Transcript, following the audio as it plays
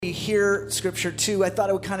hear scripture too, I thought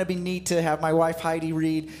it would kind of be neat to have my wife Heidi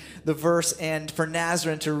read the verse and for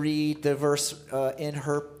Nazarene to read the verse in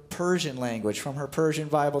her Persian language, from her Persian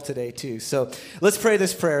Bible today too. So let's pray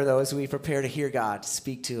this prayer though as we prepare to hear God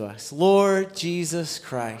speak to us. Lord Jesus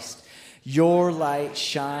Christ, your light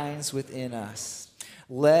shines within us.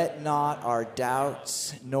 Let not our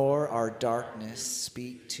doubts nor our darkness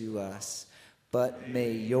speak to us, but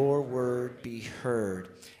may your word be heard,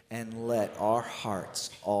 and let our hearts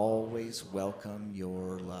always welcome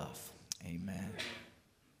your love. Amen.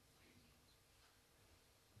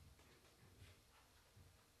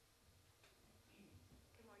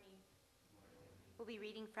 Good morning. We'll be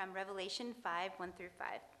reading from Revelation 5, 1 through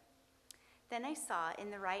 5. Then I saw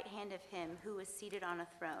in the right hand of him who was seated on a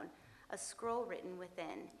throne a scroll written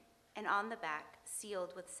within, and on the back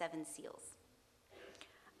sealed with 7 seals.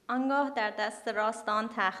 آنگاه در دست راست آن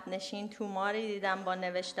تخت نشین توماری دیدم با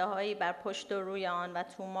نوشته هایی بر پشت و روی آن و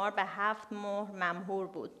تومار به 7 مهر ممهور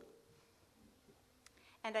بود.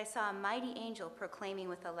 And I saw a mighty angel proclaiming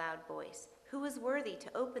with a loud voice, who is worthy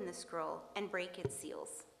to open the scroll and break its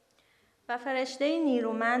seals. و فرشته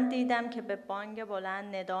نیرومند دیدم که به بانگ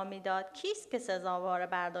بلند ندا می‌داد کیست که سزاوار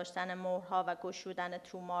برداشتن مهرها و گشودن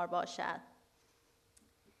تومار باشد؟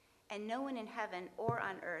 And no one in heaven or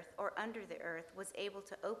on earth or under the earth was able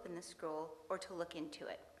to open the scroll or to look into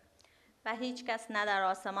it. و هیچ کس نه در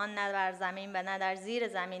آسمان نه بر زمین و نه در زیر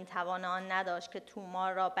زمین توان آن نداشت که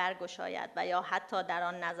تومار را برگشاید و یا حتی در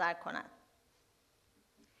آن نظر کند.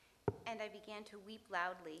 And I began to weep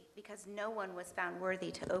loudly because no one was found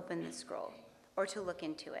worthy to open the scroll or to look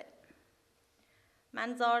into it.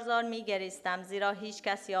 من زار زار می‌گریستم زیرا هیچ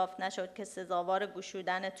کس یافت نشد که سزاوار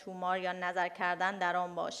گشودن تومار یا نظر کردن در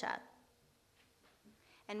آن باشد.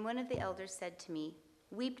 And one of the elders said to me,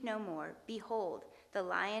 weep no more. Behold, the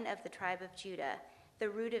Lion of the tribe of Judah, the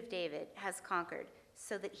root of David, has conquered,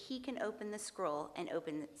 so that he can open the scroll and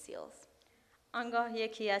open its seals. آنگاه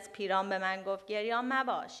یکی از پیران به من گفت گریان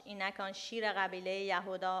مباش، اینک آن شیر قبیله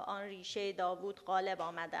یهودا آن ریشه داوود غالب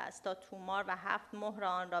آمده است تا تومار و 7 مهر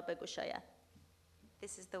آن را بگشاید.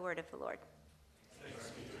 This is the word of the Lord.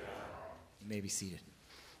 You may be seated.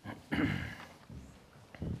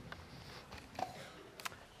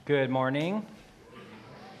 Good morning.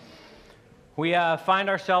 We find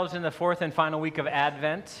ourselves in the 4th and final week of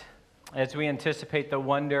Advent as we anticipate the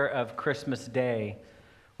wonder of Christmas Day,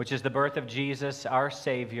 which is the birth of Jesus, our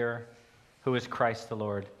Savior, who is Christ the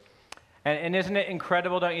Lord. And isn't it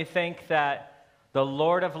incredible, don't you think, that the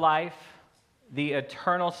Lord of life, the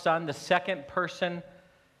eternal Son, the second person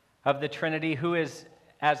of the Trinity, who is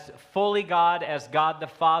as fully God as God the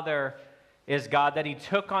Father is God, that he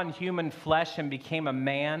took on human flesh and became a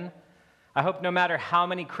man. I hope no matter how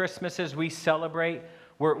many Christmases we celebrate,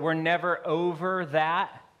 we're never over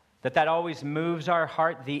that always moves our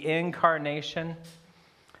heart, the incarnation.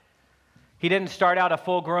 He didn't start out a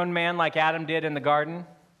full-grown man like Adam did in the garden.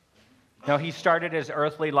 No, he started his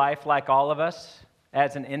earthly life like all of us,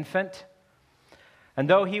 as an infant. And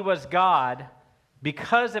though he was God,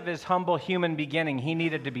 because of his humble human beginning, he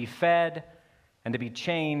needed to be fed and to be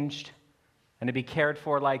changed and to be cared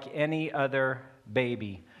for like any other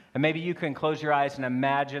baby. And maybe you can close your eyes and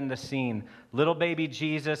imagine the scene. Little baby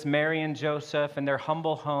Jesus, Mary and Joseph in their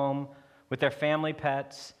humble home with their family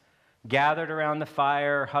pets, gathered around the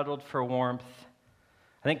fire, huddled for warmth.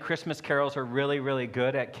 I think Christmas carols are really, really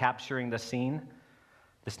good at capturing the scene,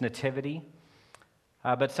 this nativity.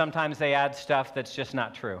 But sometimes they add stuff that's just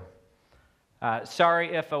not true.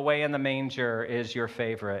 Sorry if Away in the Manger is your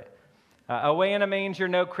favorite. Away in a manger,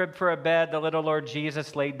 no crib for a bed, the little Lord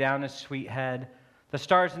Jesus laid down his sweet head. The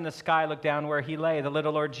stars in the sky looked down where he lay, the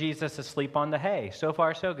little Lord Jesus asleep on the hay. So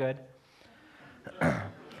far, so good.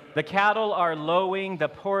 The cattle are lowing, the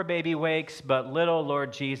poor baby wakes, but little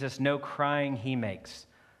Lord Jesus, no crying he makes.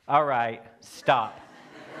 All right, stop.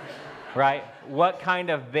 Right? What kind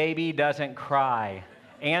of baby doesn't cry?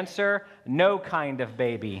 Answer, no kind of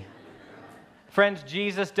baby. Friends,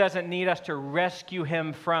 Jesus doesn't need us to rescue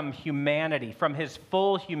him from humanity, from his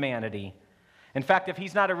full humanity. In fact, if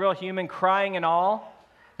he's not a real human crying and all,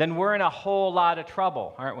 then we're in a whole lot of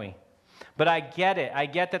trouble, aren't we? But I get it. I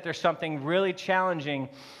get that there's something really challenging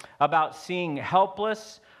about seeing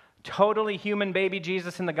helpless, totally human baby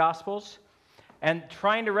Jesus in the Gospels and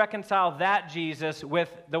trying to reconcile that Jesus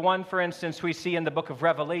with the one, for instance, we see in the book of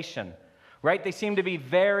Revelation, right? They seem to be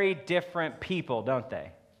very different people, don't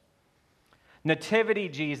they? Nativity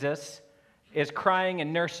Jesus is crying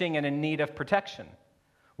and nursing and in need of protection.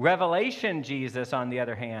 Revelation Jesus, on the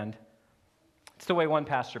other hand, it's the way one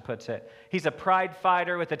pastor puts it. He's a pride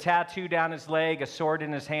fighter with a tattoo down his leg, a sword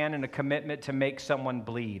in his hand, and a commitment to make someone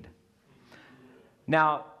bleed.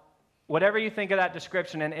 Now, whatever you think of that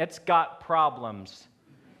description, and it's got problems,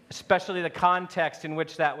 especially the context in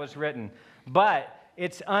which that was written. But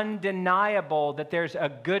it's undeniable that there's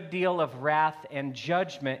a good deal of wrath and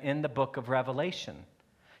judgment in the book of Revelation.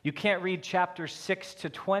 You can't read chapters 6 to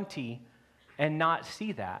 20 and not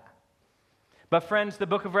see that. But friends, the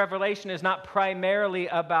book of Revelation is not primarily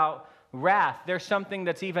about wrath. There's something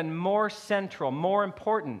that's even more central, more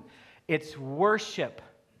important. It's worship.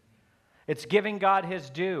 It's giving God his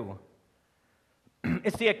due.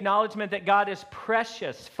 It's the acknowledgement that God is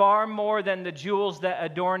precious, far more than the jewels that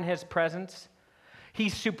adorn his presence.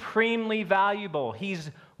 He's supremely valuable.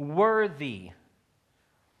 He's worthy.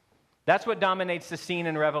 That's what dominates the scene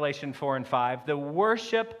in Revelation 4 and 5, the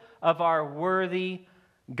worship of our worthy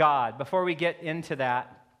God. Before we get into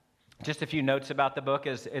that, just a few notes about the book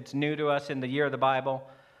as it's new to us in the year of the Bible.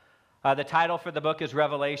 The title for the book is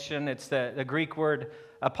Revelation. It's the Greek word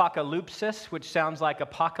apokalypsis, which sounds like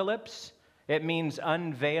apocalypse. It means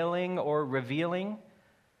unveiling or revealing.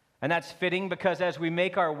 And that's fitting because as we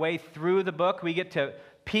make our way through the book, we get to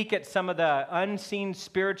peek at some of the unseen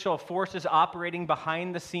spiritual forces operating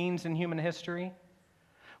behind the scenes in human history.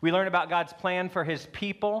 We learn about God's plan for his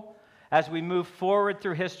people as we move forward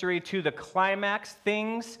through history to the climax,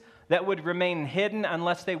 things that would remain hidden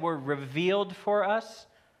unless they were revealed for us.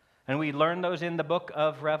 And we learn those in the book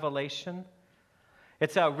of Revelation.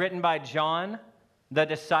 It's written by John, the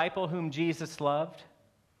disciple whom Jesus loved.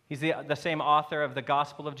 He's the same author of the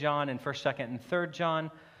Gospel of John in 1st, 2nd, and 3rd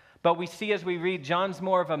John. But we see as we read, John's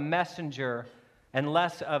more of a messenger and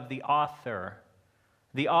less of the author.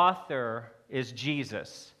 The author is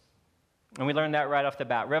Jesus. And we learn that right off the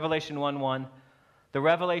bat. Revelation 1:1, the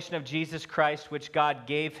revelation of Jesus Christ, which God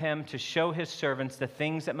gave him to show his servants the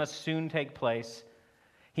things that must soon take place.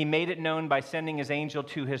 He made it known by sending his angel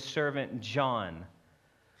to his servant John,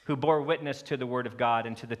 who bore witness to the word of God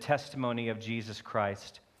and to the testimony of Jesus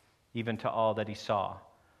Christ, even to all that he saw.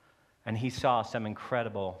 And he saw some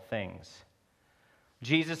incredible things.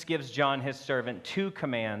 Jesus gives John, his servant, 2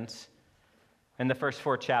 commands in the first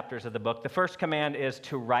 4 chapters of the book. The first command is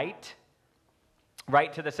to write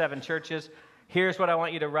to the 7 churches. Here's what I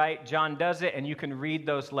want you to write. John does it, and you can read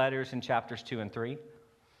those letters in chapters 2 and 3.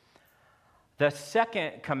 The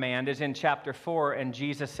second command is in chapter 4, and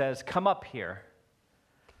Jesus says, come up here.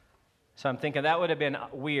 So I'm thinking that would have been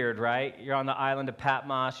weird, right? You're on the island of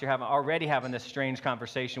Patmos. You're already having this strange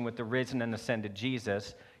conversation with the risen and ascended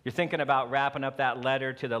Jesus. You're thinking about wrapping up that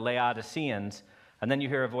letter to the Laodiceans, and then you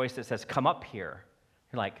hear a voice that says, come up here.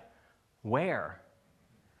 You're like, where?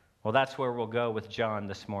 Well, that's where we'll go with John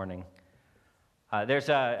this morning. There's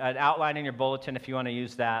an outline in your bulletin if you want to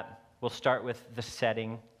use that. We'll start with the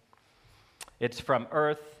setting. It's from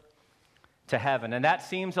earth to heaven. And that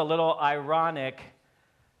seems a little ironic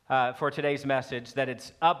for today's message, that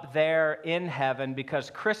it's up there in heaven,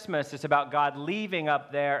 because Christmas is about God leaving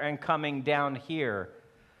up there and coming down here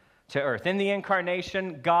to earth. In the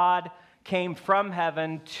incarnation, God came from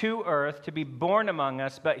heaven to earth to be born among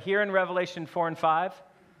us. But here in Revelation 4 and 5,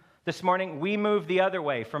 this morning, we move the other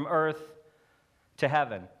way from earth to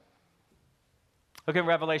heaven. Look at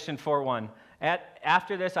Revelation 4:1.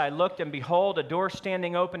 After this I looked, and behold, a door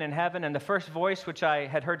standing open in heaven, and the first voice which I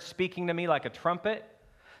had heard speaking to me like a trumpet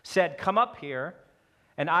said, come up here,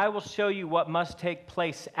 and I will show you what must take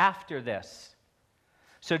place after this.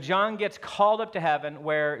 So John gets called up to heaven,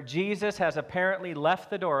 where Jesus has apparently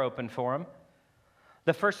left the door open for him.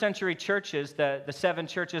 The first century churches, the 7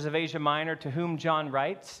 churches of Asia Minor to whom John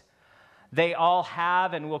writes, they all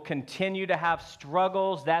have and will continue to have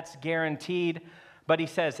struggles, that's guaranteed. But he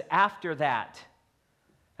says, after that,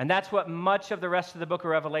 and that's what much of the rest of the book of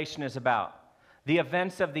Revelation is about, the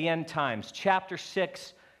events of the end times, chapter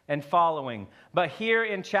 6 and following. But here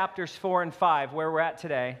in chapters 4 and 5, where we're at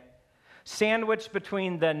today, sandwiched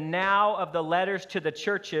between the now of the letters to the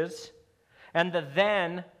churches and the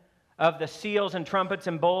then of the seals and trumpets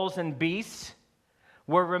and bowls and beasts,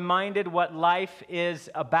 we're reminded what life is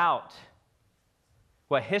about,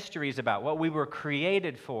 what history is about, what we were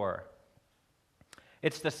created for.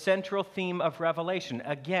 It's the central theme of Revelation.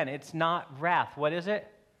 Again, it's not wrath. What is it?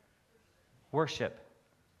 Worship.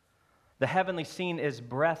 The heavenly scene is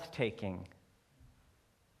breathtaking.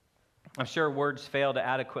 I'm sure words fail to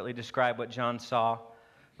adequately describe what John saw,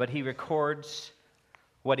 but he records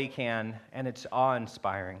what he can, and it's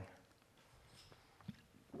awe-inspiring.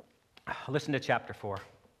 Listen to chapter 4.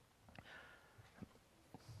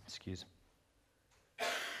 Excuse me.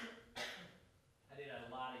 I did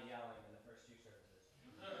a lot of yelling in the first 2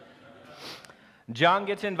 services. John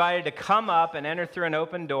gets invited to come up and enter through an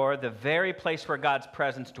open door, the very place where God's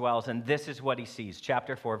presence dwells, and this is what he sees.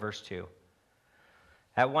 Chapter 4, verse 2.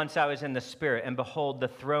 At once I was in the Spirit, and behold, the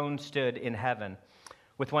throne stood in heaven,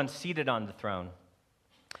 with one seated on the throne.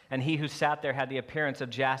 And he who sat there had the appearance of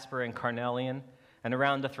jasper and carnelian, and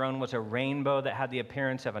around the throne was a rainbow that had the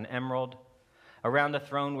appearance of an emerald. Around the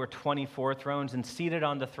throne were 24 thrones, and seated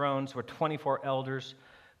on the thrones were 24 elders,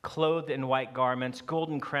 clothed in white garments,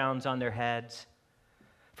 golden crowns on their heads.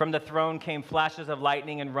 From the throne came flashes of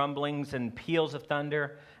lightning and rumblings and peals of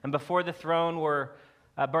thunder, and before the throne were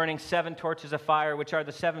burning 7 torches of fire, which are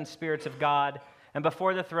the 7 spirits of God. And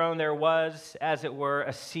before the throne there was, as it were,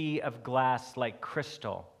 a sea of glass like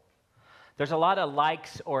crystal. There's a lot of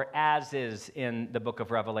likes or ases in the book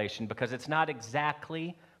of Revelation because it's not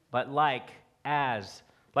exactly, but like a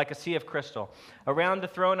sea of crystal. Around the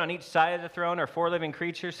throne, on each side of the throne, are 4 living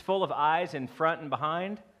creatures full of eyes in front and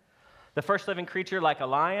behind. The first living creature like a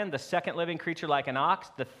lion, the second living creature like an ox,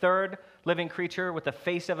 the third living creature with the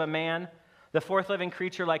face of a man, the fourth living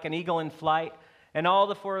creature like an eagle in flight, and all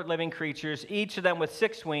the 4 living creatures, each of them with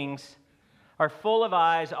 6 wings, are full of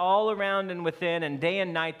eyes all around and within, and day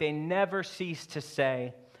and night they never cease to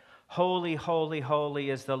say, Holy, holy, holy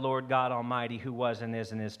is the Lord God Almighty, who was and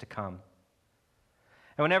is to come.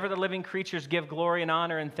 And whenever the living creatures give glory and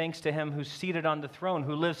honor and thanks to him who's seated on the throne,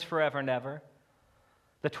 who lives forever and ever,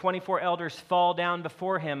 the 24 elders fall down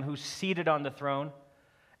before him who's seated on the throne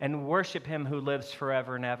and worship him who lives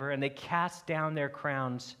forever and ever. And they cast down their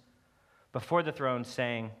crowns before the throne,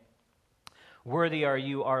 saying, Worthy are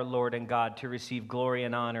you, our Lord and God, to receive glory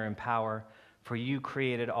and honor and power, for you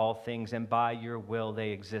created all things, and by your will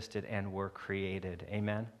they existed and were created.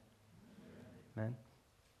 Amen? Amen.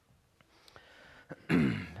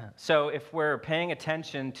 So if we're paying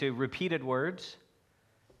attention to repeated words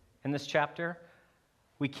in this chapter,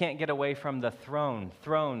 we can't get away from the throne,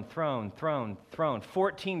 throne, throne, throne, throne.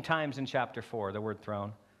 14 times in chapter 4, the word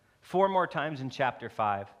throne. 4 more times in chapter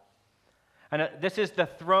 5. And this is the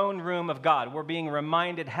throne room of God. We're being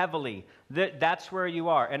reminded heavily that that's where you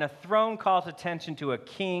are. And a throne calls attention to a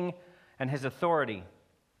king and his authority.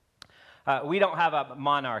 We don't have a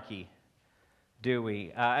monarchy, do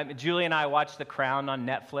we? Julie and I watched The Crown on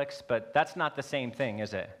Netflix, but that's not the same thing,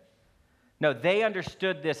 is it? No, they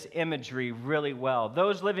understood this imagery really well.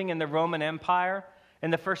 Those living in the Roman Empire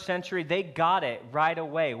in the first century, they got it right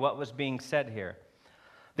away, what was being said here.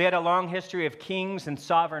 They had a long history of kings and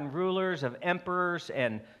sovereign rulers, of emperors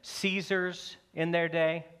and Caesars in their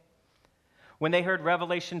day. When they heard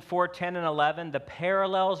Revelation 4:10 and 11, the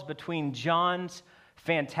parallels between John's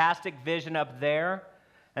fantastic vision up there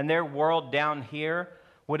and their world down here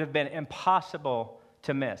would have been impossible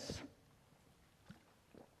to miss.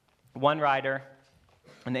 One writer,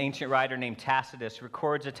 an ancient writer named Tacitus,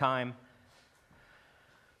 records a time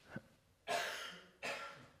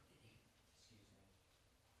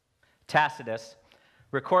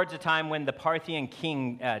when the Parthian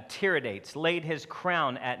king Tiridates laid his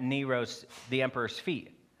crown at Nero's, the emperor's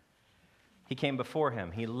feet. He came before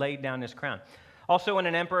him. He laid down his crown. Also, when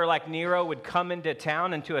an emperor like Nero would come into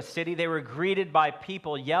town, into a city, they were greeted by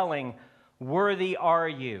people yelling, "Worthy are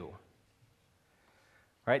you."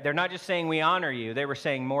 Right? They're not just saying we honor you. They were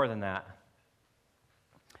saying more than that.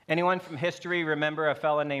 Anyone from history remember a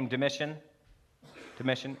fellow named Domitian?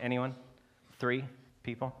 Domitian, anyone? 3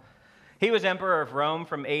 people. He was emperor of Rome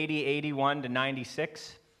from AD 81 to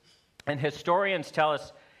 96. And historians tell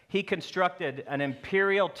us he constructed an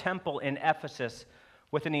imperial temple in Ephesus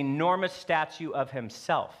with an enormous statue of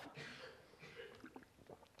himself.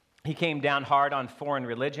 He came down hard on foreign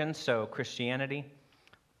religions, so Christianity.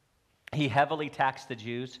 He heavily taxed the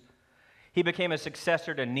Jews. He became a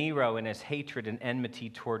successor to Nero in his hatred and enmity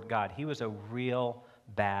toward God. He was a real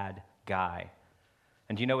bad guy.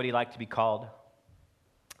 And do you know what he liked to be called?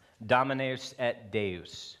 Dominus et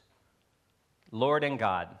Deus, Lord and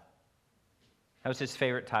God. That was his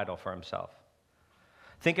favorite title for himself.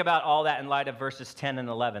 Think about all that in light of verses 10 and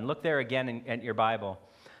 11. Look there again in your Bible.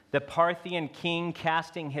 The Parthian king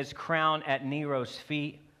casting his crown at Nero's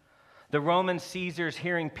feet. The Roman Caesars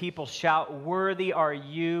hearing people shout, "Worthy are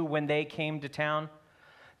you," when they came to town.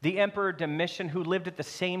 The Emperor Domitian, who lived at the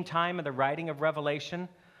same time of the writing of Revelation,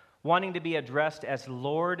 wanting to be addressed as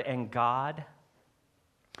Lord and God.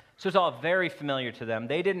 So it's all very familiar to them.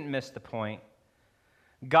 They didn't miss the point.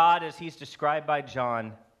 God, as he's described by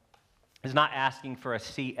John, is not asking for a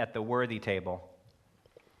seat at the worthy table.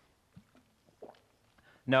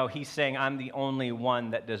 No, he's saying, I'm the only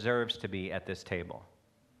one that deserves to be at this table.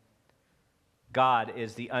 God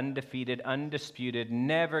is the undefeated, undisputed,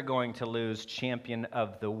 never going to lose champion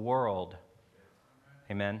of the world.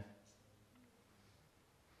 Amen.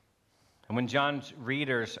 And when John's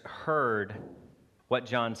readers heard what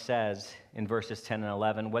John says in verses 10 and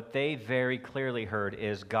 11. What they very clearly heard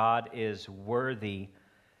is God is worthy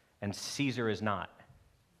and Caesar is not.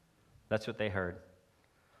 That's what they heard.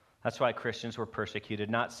 That's why Christians were persecuted,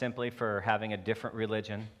 not simply for having a different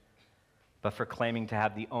religion, but for claiming to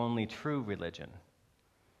have the only true religion.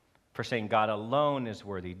 For saying God alone is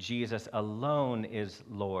worthy, Jesus alone is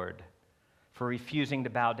Lord. For refusing to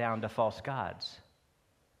bow down to false gods.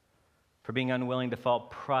 For being unwilling to fall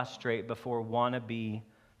prostrate before wannabe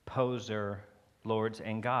poser lords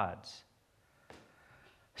and gods.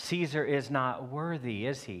 Caesar is not worthy,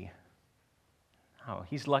 is he? Oh,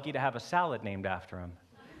 he's lucky to have a salad named after him.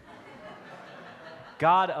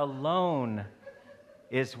 God alone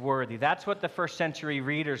is worthy. That's what the first century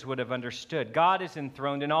readers would have understood. God is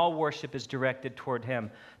enthroned and all worship is directed toward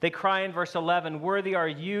him. They cry in verse 11, "Worthy are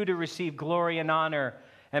you to receive glory and honor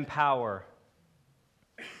and power."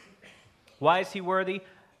 Why is he worthy?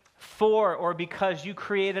 For or because you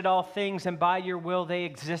created all things and by your will they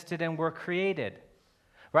existed and were created.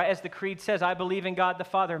 Right? As the creed says, I believe in God the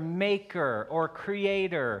Father, maker or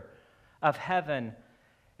creator of heaven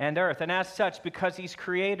and earth. And as such, because he's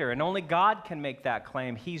creator, and only God can make that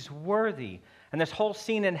claim, he's worthy. And this whole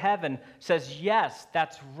scene in heaven says, yes,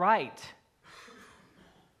 that's right.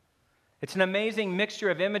 It's an amazing mixture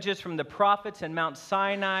of images from the prophets and Mount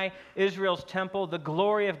Sinai, Israel's temple, the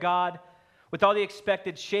glory of God, with all the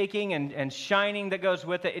expected shaking and shining that goes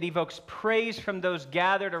with it. It evokes praise from those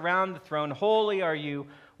gathered around the throne. Holy are you,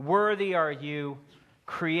 worthy are you,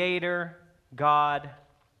 Creator, God.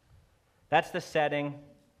 That's the setting.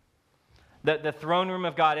 The throne room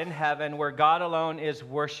of God in heaven, where God alone is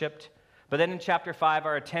worshipped. But then in chapter 5,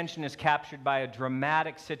 our attention is captured by a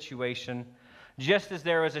dramatic situation. Just as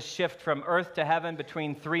there was a shift from earth to heaven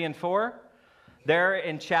between 3 and 4, there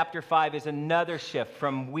in chapter 5 is another shift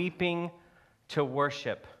from weeping to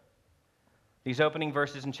worship. These opening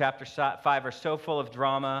verses in chapter 5 are so full of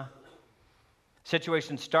drama.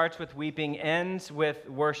 Situation starts with weeping, ends with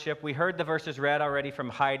worship. We heard the verses read already from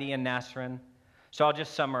Heidi and Nasrin, so I'll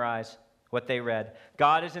just summarize what they read.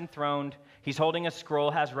 God is enthroned. He's holding a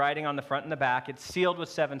scroll, has writing on the front and the back. It's sealed with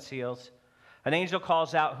 7 seals. An angel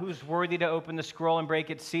calls out, who's worthy to open the scroll and break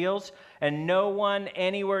its seals? And no one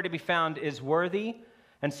anywhere to be found is worthy.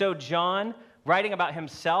 And so John, writing about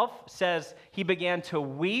himself, says he began to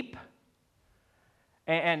weep.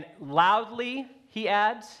 And loudly, he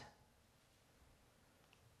adds,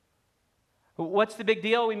 what's the big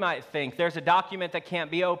deal, we might think? There's a document that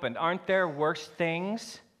can't be opened. Aren't there worse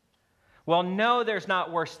things? Well, no, there's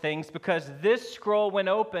not worse things, because this scroll, when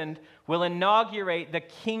opened, will inaugurate the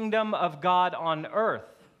kingdom of God on earth.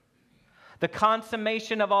 The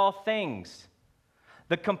consummation of all things.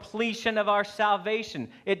 The completion of our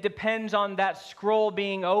salvation. It depends on that scroll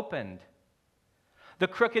being opened. The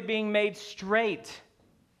crooked being made straight.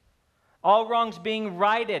 All wrongs being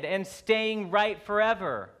righted and staying right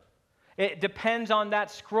forever. It depends on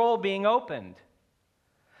that scroll being opened.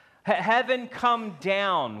 Heaven come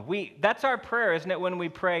down. That's our prayer, isn't it, when we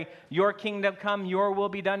pray, your kingdom come, your will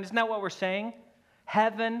be done? Isn't that what we're saying?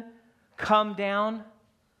 Heaven come down.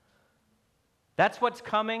 That's what's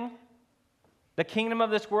coming. The kingdom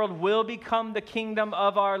of this world will become the kingdom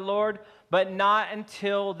of our Lord, but not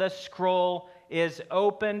until the scroll is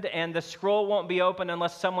opened, and the scroll won't be opened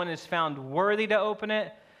unless someone is found worthy to open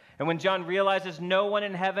it. And when John realizes no one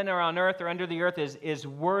in heaven or on earth or under the earth is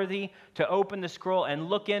worthy to open the scroll and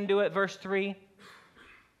look into it, verse 3,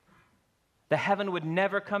 the heaven would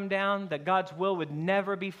never come down, that God's will would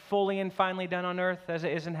never be fully and finally done on earth as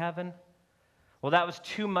it is in heaven. Well, that was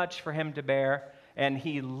too much for him to bear, and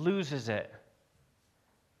he loses it.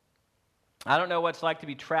 I don't know what it's like to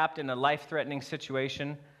be trapped in a life-threatening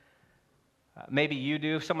situation. Maybe you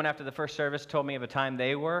do. Someone after the first service told me of a time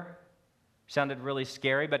they were. Sounded really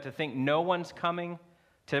scary, but to think no one's coming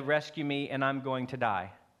to rescue me and I'm going to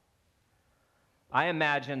die. I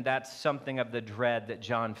imagine that's something of the dread that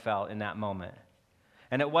John felt in that moment.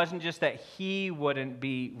 And it wasn't just that he wouldn't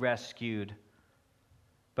be rescued,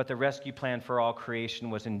 but the rescue plan for all creation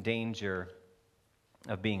was in danger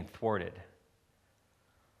of being thwarted.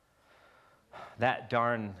 That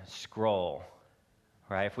darn scroll,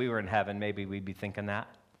 right? If we were in heaven, maybe we'd be thinking that.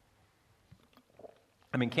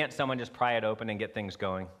 I mean, can't someone just pry it open and get things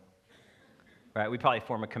going? Right? We'd probably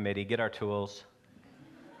form a committee, get our tools.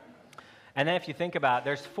 And then if you think about it,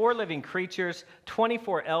 there's 4 living creatures,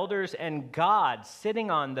 24 elders, and God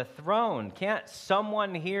sitting on the throne. Can't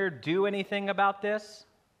someone here do anything about this?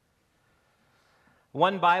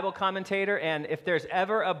 One Bible commentator, and if there's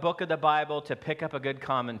ever a book of the Bible to pick up a good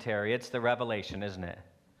commentary, it's the Revelation, isn't it?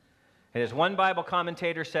 It is. One Bible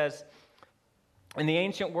commentator says, In the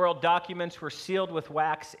ancient world, documents were sealed with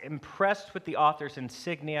wax, impressed with the author's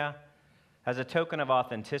insignia as a token of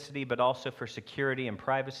authenticity, but also for security and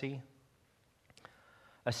privacy.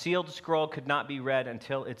 A sealed scroll could not be read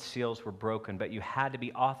until its seals were broken, but you had to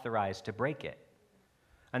be authorized to break it.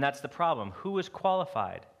 And that's the problem. Who is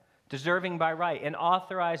qualified, deserving by right, and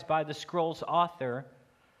authorized by the scroll's author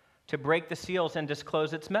to break the seals and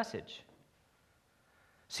disclose its message?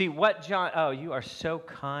 See, what John... Oh, you are so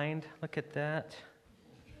kind. Look at that.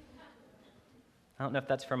 I don't know if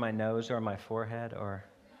that's for my nose or my forehead or...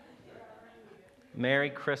 Merry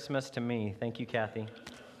Christmas to me. Thank you, Kathy.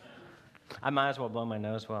 I might as well blow my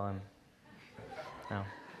nose while I'm... No.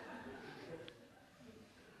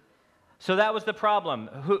 So that was the problem.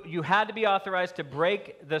 You had to be authorized to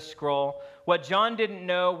break the scroll. What John didn't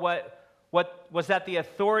know what was that the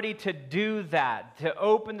authority to do that, to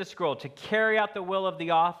open the scroll, to carry out the will of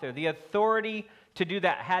the author, the authority to do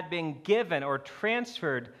that had been given or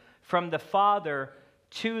transferred from the Father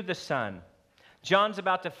to the Son. John's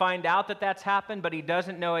about to find out that that's happened, but he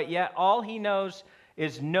doesn't know it yet. All he knows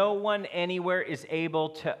is no one anywhere is able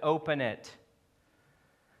to open it.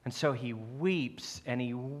 And so he weeps, and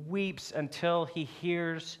he weeps until he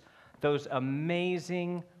hears those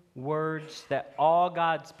amazing words that all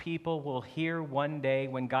God's people will hear one day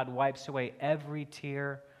when God wipes away every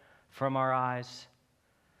tear from our eyes.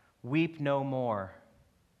 Weep no more.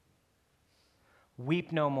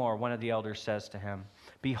 Weep no more, one of the elders says to him.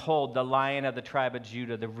 Behold, the Lion of the tribe of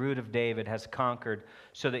Judah, the Root of David, has conquered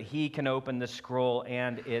so that he can open the scroll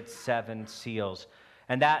and its 7 seals.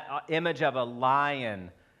 And that image of a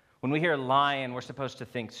lion, when we hear lion, we're supposed to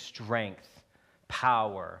think strength,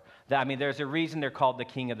 power. I mean, there's a reason they're called the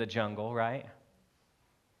king of the jungle, right?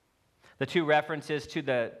 The two references to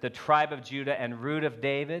the tribe of Judah and Root of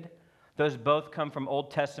David, those both come from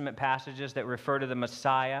Old Testament passages that refer to the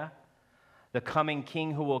Messiah, the coming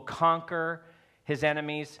king who will conquer his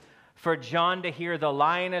enemies. For John to hear the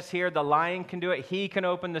lion is here, the lion can do it, he can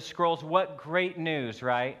open the scrolls. What great news,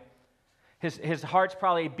 right? His heart's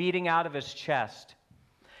probably beating out of his chest.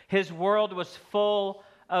 His world was full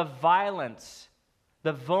of violence.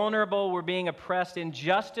 The vulnerable were being oppressed.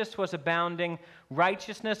 Injustice was abounding.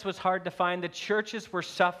 Righteousness was hard to find. The churches were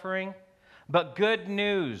suffering. But good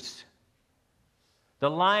news. The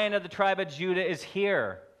Lion of the tribe of Judah is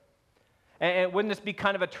here. And wouldn't this be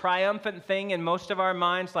kind of a triumphant thing in most of our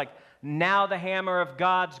minds? Like, now the hammer of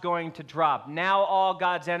God's going to drop. Now all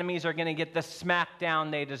God's enemies are going to get the smackdown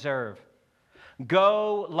they deserve.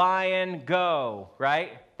 Go, Lion, go,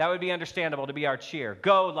 right? That would be understandable to be our cheer.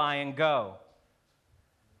 Go, Lion, go.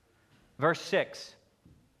 Verse 6,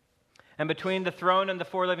 and between the throne and the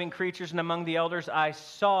 4 living creatures and among the elders, I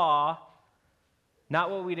saw,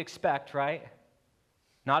 not what we'd expect, right?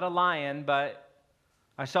 Not a lion, but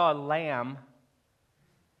I saw a lamb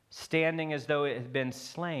standing as though it had been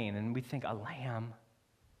slain. And we think, a lamb?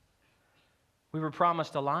 We were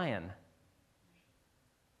promised a lion.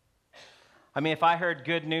 I mean, if I heard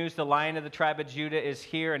good news, the Lion of the tribe of Judah is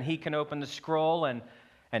here and he can open the scroll and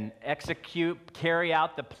carry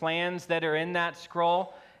out the plans that are in that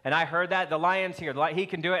scroll. And I heard that, the lion's here, he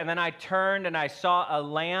can do it. And then I turned and I saw a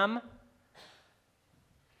lamb.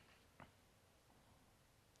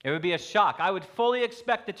 It would be a shock. I would fully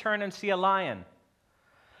expect to turn and see a lion.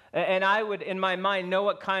 And I would, in my mind, know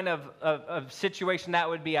what kind of situation that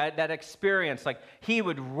would be, that experience. Like, he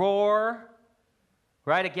would roar,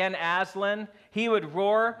 right? Again, Aslan. He would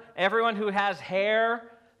roar. Everyone who has hair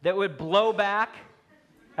that would blow back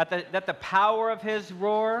at the power of his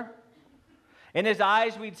roar. In his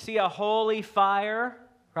eyes, we'd see a holy fire,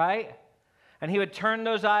 right? And he would turn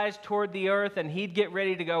those eyes toward the earth, and he'd get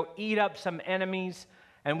ready to go eat up some enemies,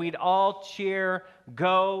 and we'd all cheer,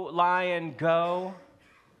 go, lion, go.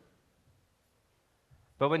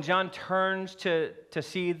 But when John turns to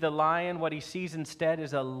see the lion, what he sees instead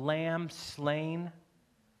is a lamb slain.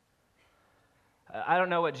 I don't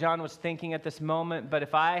know what John was thinking at this moment, but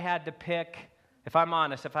if I had to pick, if I'm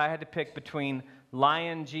honest, if I had to pick between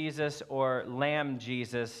Lion Jesus or Lamb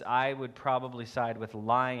Jesus, I would probably side with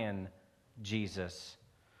Lion Jesus.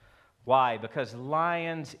 Why? Because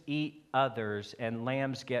lions eat others and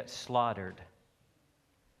lambs get slaughtered.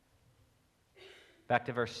 Back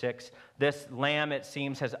to verse 6. This lamb, it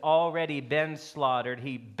seems, has already been slaughtered.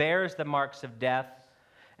 He bears the marks of death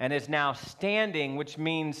and is now standing, which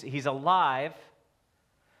means he's alive.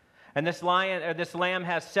 And this lamb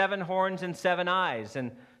has 7 horns and 7 eyes,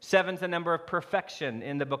 and 7's the number of perfection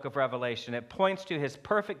in the book of Revelation. It points to his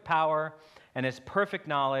perfect power and his perfect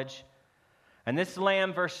knowledge. And this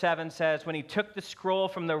lamb, verse 7 says, when he took the scroll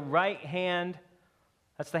from the right hand,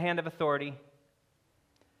 that's the hand of authority,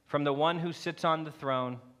 from the one who sits on the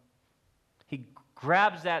throne. He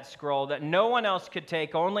grabs that scroll that no one else could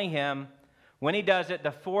take, only him. When he does it,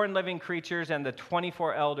 the 4 living creatures and the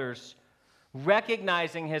 24 elders,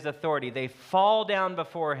 recognizing his authority, they fall down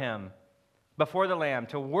before him, before the Lamb,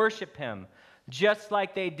 to worship him, just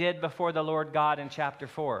like they did before the Lord God in chapter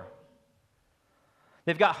 4.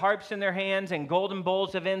 They've got harps in their hands and golden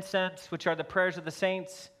bowls of incense, which are the prayers of the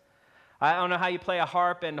saints. I don't know how you play a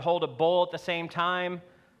harp and hold a bowl at the same time.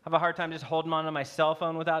 I have a hard time just holding on to my cell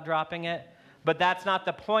phone without dropping it. But that's not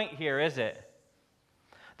the point here, is it?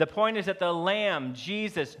 The point is that the Lamb,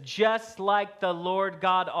 Jesus, just like the Lord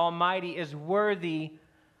God Almighty, is worthy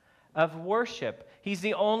of worship. He's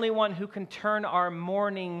the only one who can turn our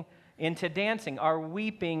mourning into dancing, our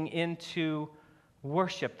weeping into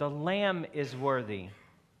worship. The Lamb is worthy.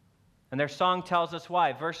 And their song tells us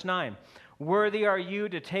why. Verse 9, worthy are you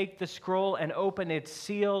to take the scroll and open its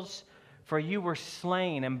seals, for you were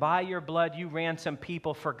slain, and by your blood you ransomed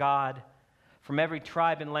people for God from every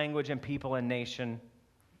tribe and language and people and nation.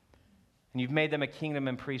 And you've made them a kingdom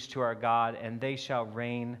and priests to our God, and they shall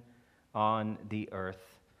reign on the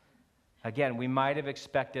earth. Again, we might have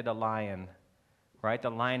expected a lion, right?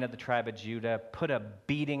 The Lion of the tribe of Judah, put a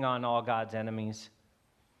beating on all God's enemies.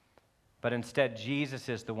 But instead, Jesus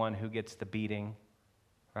is the one who gets the beating,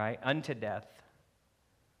 right? Unto death,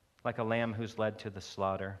 like a lamb who's led to the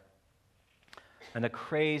slaughter. And the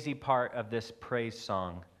crazy part of this praise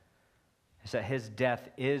song is that his death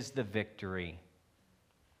is the victory,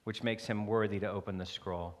 which makes him worthy to open the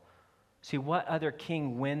scroll. See, what other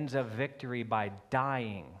king wins a victory by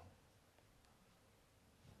dying?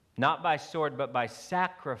 Not by sword, but by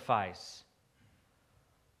sacrifice.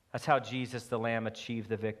 That's how Jesus the Lamb achieved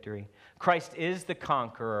the victory. Christ is the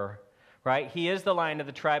conqueror, right? He is the Lion of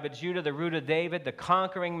the tribe of Judah, the root of David, the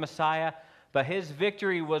conquering Messiah. But his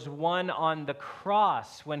victory was won on the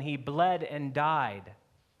cross when he bled and died.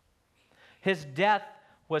 His death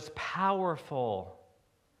was powerful.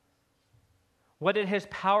 What did his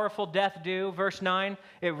powerful death do? Verse 9,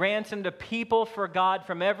 it ransomed a people for God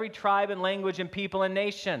from every tribe and language and people and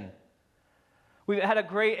nation. We've had a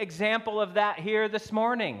great example of that here this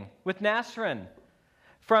morning with Nasrin.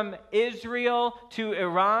 From Israel to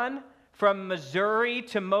Iran, from Missouri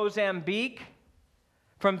to Mozambique,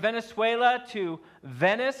 from Venezuela to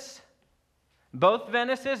Venice, both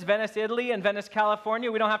Venices, Venice, Italy, and Venice,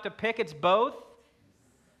 California. We don't have to pick, it's both.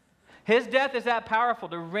 His death is that powerful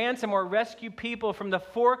to ransom or rescue people from the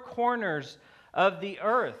 4 corners of the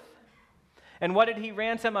earth. And what did he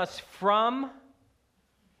ransom us from?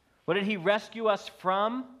 What did he rescue us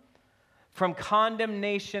from? From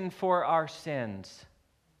condemnation for our sins.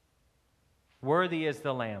 Worthy is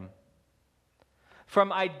the Lamb.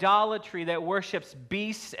 From idolatry that worships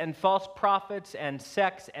beasts and false prophets and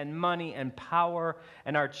sex and money and power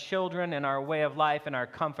and our children and our way of life and our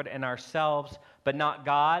comfort and ourselves, but not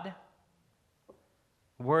God.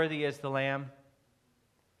 Worthy is the Lamb.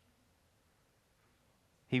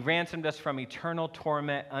 He ransomed us from eternal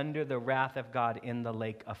torment under the wrath of God in the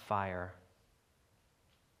lake of fire.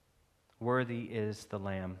 Worthy is the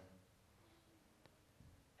Lamb.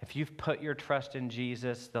 If you've put your trust in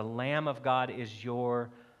Jesus, the Lamb of God is your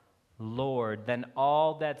Lord, then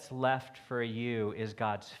all that's left for you is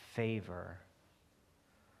God's favor.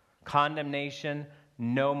 Condemnation,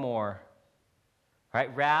 no more.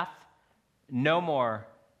 Right? Wrath, no more.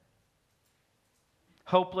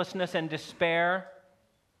 Hopelessness and despair,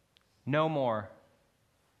 no more.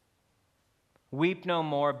 Weep no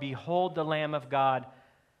more. Behold, the Lamb of God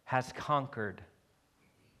has conquered.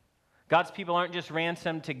 God's people aren't just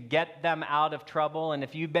ransomed to get them out of trouble. And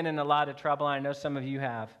if you've been in a lot of trouble, I know some of you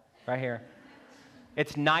have, right here.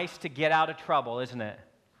 It's nice to get out of trouble, isn't it?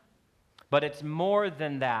 But it's more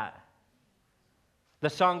than that. The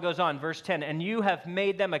song goes on, verse 10, and you have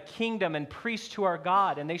made them a kingdom and priests to our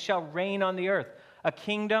God, and they shall reign on the earth. A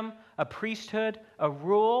kingdom, a priesthood, a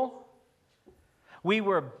rule. We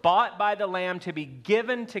were bought by the Lamb to be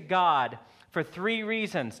given to God for 3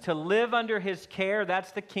 reasons. To live under his care,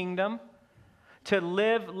 that's the kingdom. To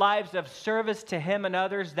live lives of service to him and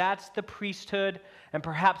others, that's the priesthood. And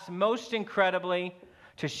perhaps most incredibly,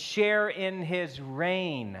 to share in his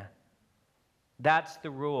reign. That's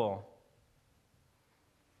the rule.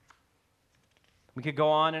 We could go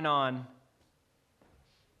on,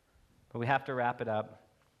 but we have to wrap it up.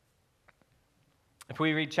 If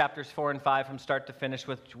we read chapters 4 and 5 from start to finish,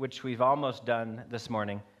 which we've almost done this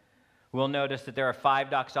morning, we'll notice that there are 5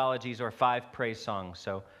 doxologies or 5 praise songs.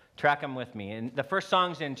 So track them with me. And the first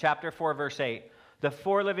song's in chapter 4, verse 8. The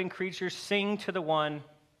 4 living creatures sing to the one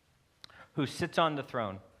who sits on the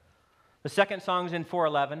throne. The second song's in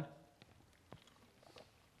 4:11.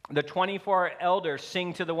 the 24 elders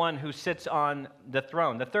sing to the one who sits on the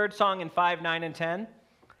throne. The third song in 5, 9, and 10,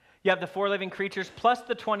 you have the 4 living creatures plus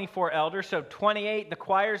the 24 elders, so 28, the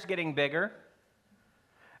choir's getting bigger.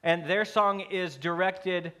 And their song is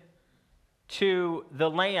directed to the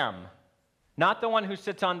Lamb, not the one who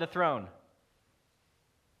sits on the throne,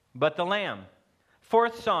 but the Lamb.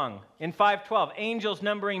 Fourth song in 5:12, angels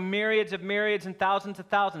numbering myriads of myriads and thousands of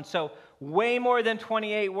thousands, so way more than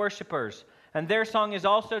 28 worshipers. And their song is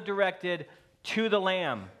also directed to the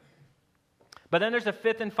Lamb. But then there's a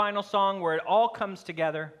fifth and final song where it all comes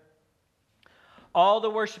together. All the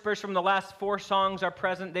worshipers from the last 4 songs are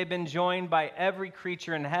present. They've been joined by every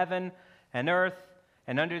creature in heaven and earth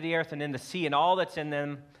and under the earth and in the sea and all that's in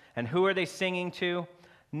them. And who are they singing to?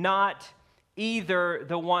 Not either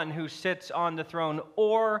the one who sits on the throne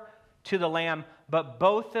or to the Lamb, but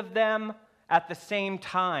both of them at the same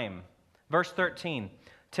time. Verse 13,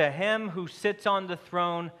 to him who sits on the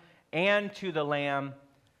throne and to the Lamb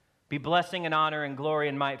be blessing and honor and glory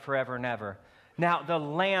and might forever and ever. Now, the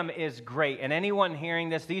Lamb is great, and anyone hearing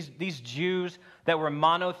this, these Jews that were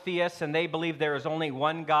monotheists and they believed there is only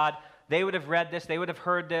one God, they would have read this, they would have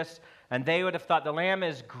heard this, and they would have thought the Lamb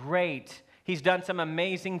is great. He's done some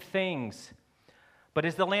amazing things. But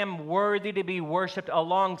is the Lamb worthy to be worshiped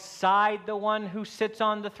alongside the one who sits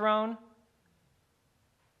on the throne?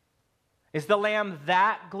 Is the Lamb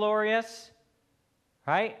that glorious?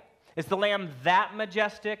 Right? Is the Lamb that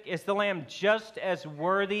majestic? Is the Lamb just as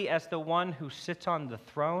worthy as the one who sits on the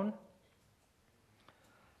throne?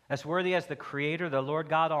 As worthy as the Creator, the Lord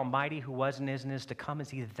God Almighty, who was and is to come? Is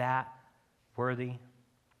he that worthy?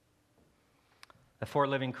 The 4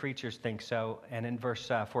 living creatures think so, and in verse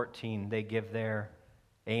 14, they give their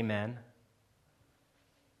amen.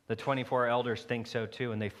 The 24 elders think so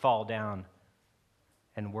too, and they fall down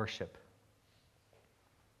and worship.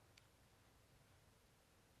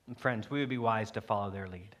 And friends, we would be wise to follow their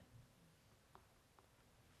lead.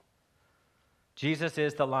 Jesus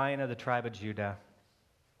is the Lion of the tribe of Judah,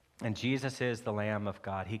 and Jesus is the Lamb of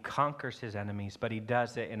God. He conquers his enemies, but he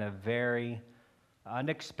does it in a very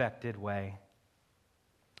unexpected way,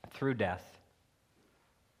 through death.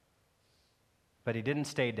 But he didn't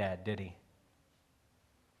stay dead, did he?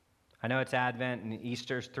 I know it's Advent and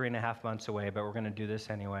Easter's 3.5 months away, but we're going to do this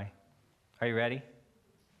anyway. Are you ready?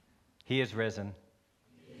 He is risen.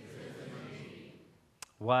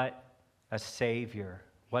 What a Savior.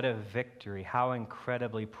 What a victory. How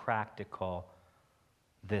incredibly practical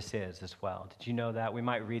this is as well. Did you know that? We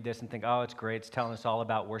might read this and think, oh, it's great. It's telling us all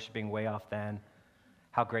about worshiping way off then.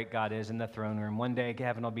 How great God is in the throne room. One day,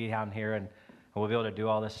 heaven will be down here and we'll be able to do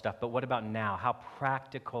all this stuff. But what about now? How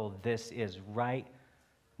practical this is right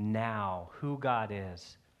now. Who God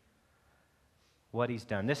is. What he's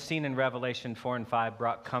done. This scene in Revelation 4 and 5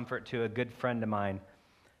 brought comfort to a good friend of mine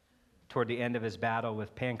toward the end of his battle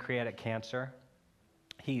with pancreatic cancer.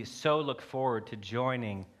 He so looked forward to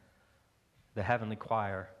joining the heavenly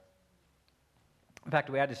choir. In fact,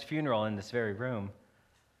 we had his funeral in this very room,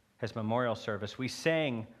 his memorial service. We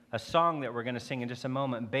sang a song that we're going to sing in just a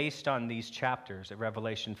moment based on these chapters at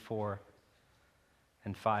Revelation 4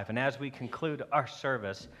 and 5. And as we conclude our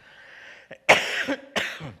service,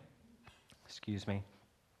 excuse me,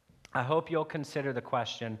 I hope you'll consider the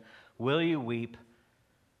question, will you weep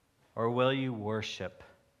or will you worship?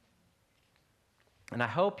 And I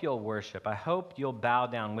hope you'll worship. I hope you'll bow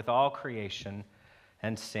down with all creation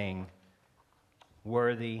and sing,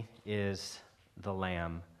 worthy is the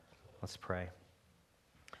Lamb. Let's pray.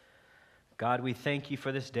 God, we thank you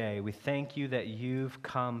for this day. We thank you that you've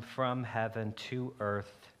come from heaven to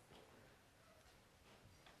earth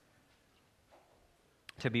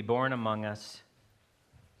to be born among us.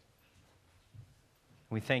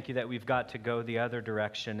 We thank you that we've got to go the other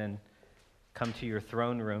direction and come to your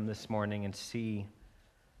throne room this morning and see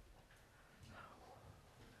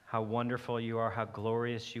how wonderful you are, how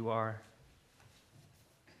glorious you are.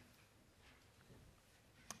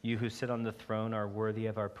 You who sit on the throne are worthy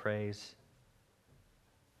of our praise.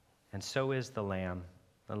 And so is the Lamb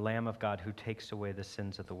of God who takes away the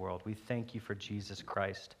sins of the world. We thank you for Jesus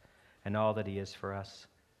Christ and all that he is for us.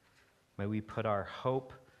 May we put our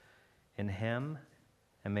hope in him,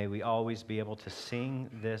 and may we always be able to sing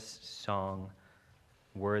this song,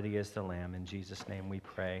 worthy is the Lamb. In Jesus' name we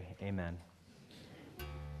pray, amen.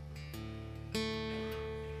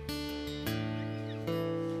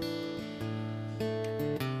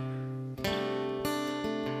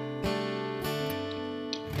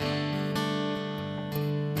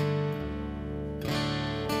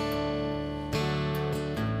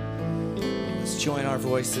 Join our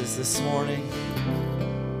voices this morning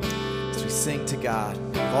as we sing to God,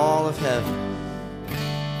 all of heaven.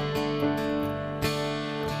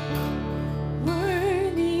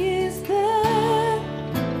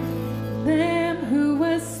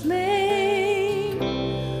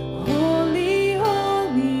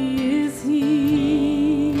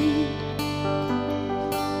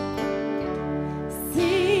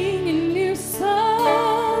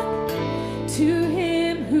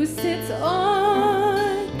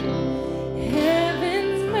 on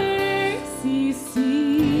heaven's mercy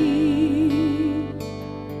seat.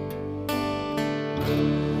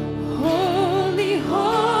 Holy,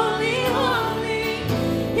 holy, holy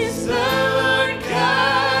is the Lord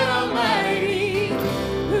God Almighty,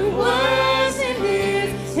 who was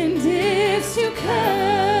and is to come.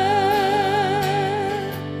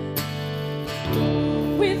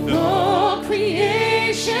 With all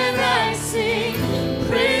creation I sing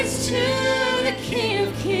praise to the King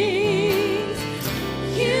of Kings.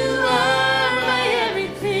 You are my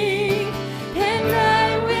everything, and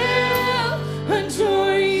I will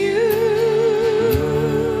adore you.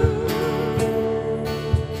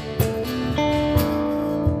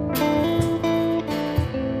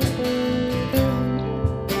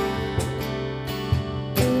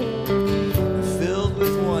 Filled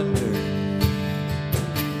with wonder.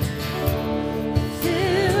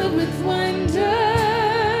 Filled with wonder,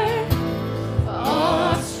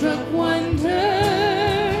 awestruck wonder,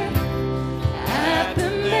 at the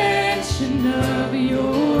mention of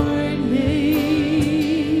your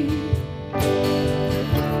name.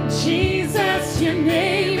 Jesus, your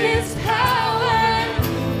name is power,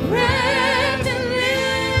 wrapped in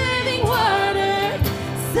living water,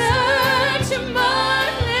 such a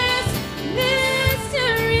marvelous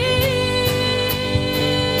mystery.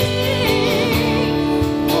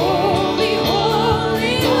 Holy,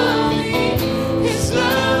 holy, holy is the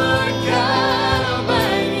Lord God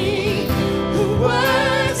Almighty, who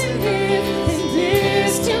was and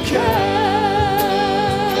is to come.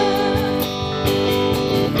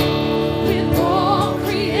 With all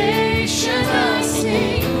creation I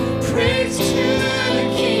sing praise to the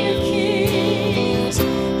King of Kings.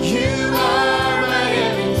 You are my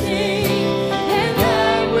everything, and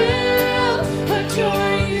I will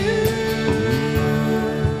adore you.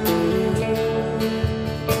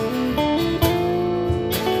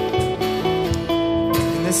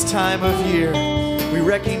 In this time of year, we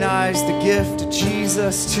recognize the gift of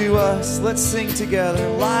Jesus to us. Let's sing together,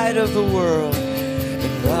 Light of the World.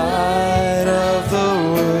 Light of the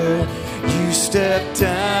world, you step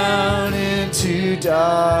down into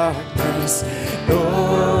darkness.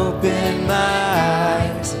 Open my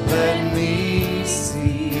eyes, let me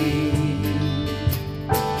see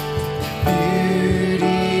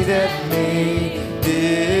beauty that made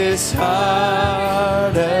this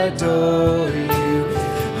heart adore you.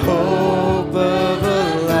 Hope of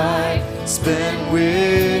a life spent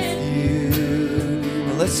with you.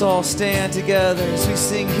 And let's all stand together as we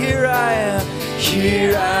sing, Here I am.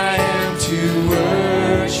 Here I am to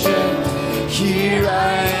worship. Here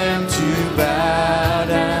I am to bow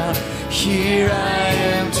down. Here I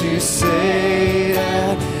am to say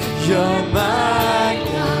that you're my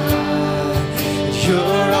God.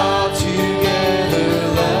 You're altogether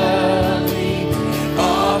lovely,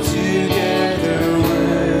 altogether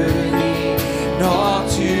worthy, and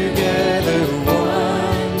altogether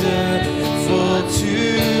wonderful to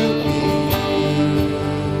me.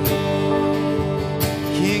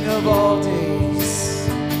 King of all days,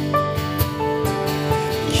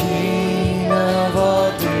 King of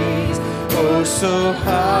all days, oh so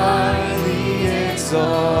highly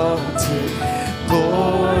exalted,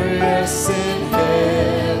 glorious in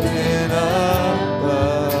heaven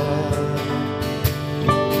above.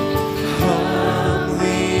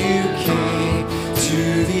 Humbly you came to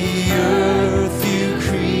the earth you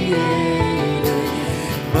created,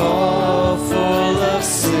 and all full of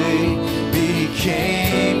sin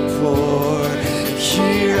became poor.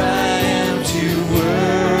 Here I am to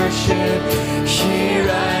worship. Here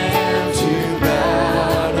I am to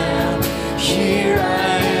bow down. Here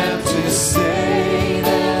I am to say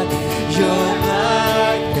that you're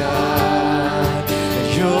my God.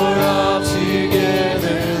 You're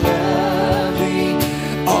altogether lovely,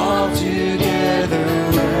 altogether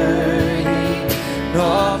worthy, and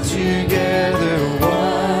altogether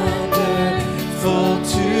wonderful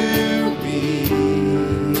to me.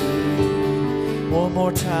 One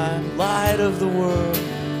more time, Light of the world.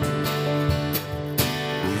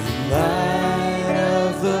 Light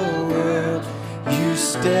of the world, you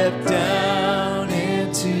step down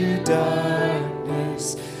into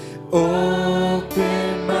darkness.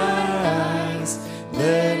 Open my eyes,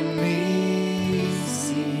 let me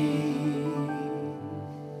see.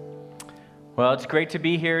 Well, it's great to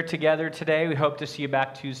be here together today. We hope to see you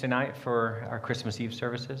back Tuesday night for our Christmas Eve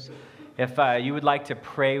services. If you would like to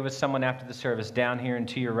pray with someone after the service, down here and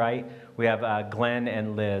to your right, we have Glenn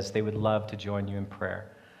and Liz. They would love to join you in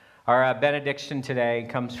prayer. Our benediction today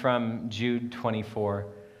comes from Jude 24.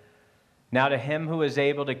 Now to him who is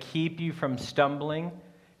able to keep you from stumbling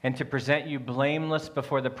and to present you blameless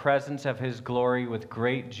before the presence of his glory with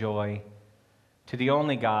great joy. To the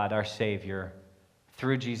only God, our Savior,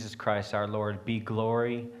 through Jesus Christ our Lord, be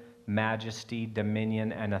glory, majesty,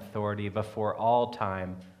 dominion, and authority before all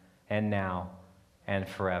time and now and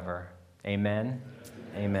forever. Amen.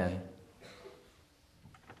 Amen.